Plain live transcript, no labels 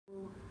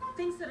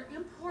Things that are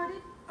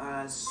imported?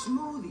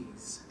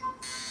 Smoothies.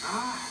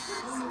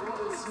 What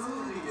a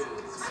smoothie is.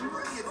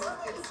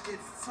 Smoothie,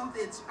 it's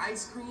something, it's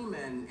ice cream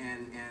and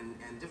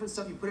different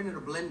stuff you put in a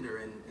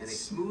blender and A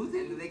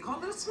smoothie? And they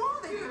call it a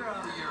smoothie. You're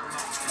out of your mind.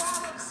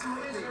 Call it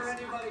smoothies. Is there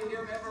anybody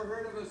here ever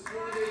heard of a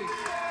smoothie?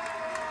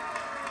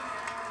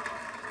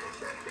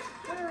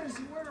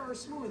 Where are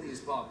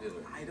smoothies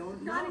popular? I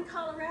don't know. Not in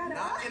Colorado.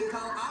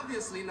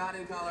 Obviously not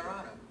in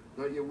Colorado.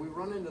 No, yeah, we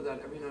run into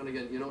that every now and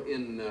again. You know,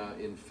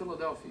 in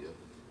Philadelphia,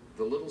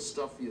 the little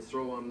stuff you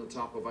throw on the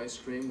top of ice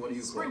cream, what do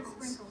you call it?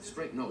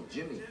 Sprinkles. No,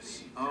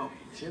 Jimmy's. Oh.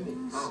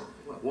 Jimmy's. Oh.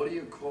 What do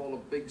you call a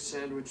big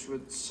sandwich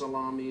with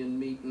salami and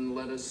meat and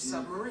lettuce?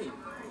 Submarine.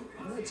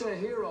 It's a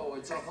hero,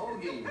 it's a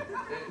hoagie,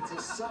 it's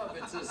a sub,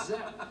 it's a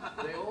zep.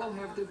 They all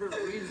have different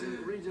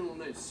regional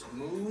names.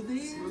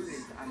 Smoothies?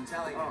 Smoothies, I'm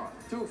telling you. All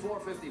right, 2, 4,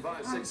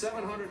 55, 6,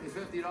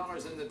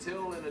 $750 in the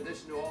till, in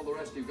addition to all the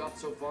rest you've got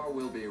so far.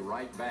 We'll be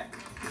right back.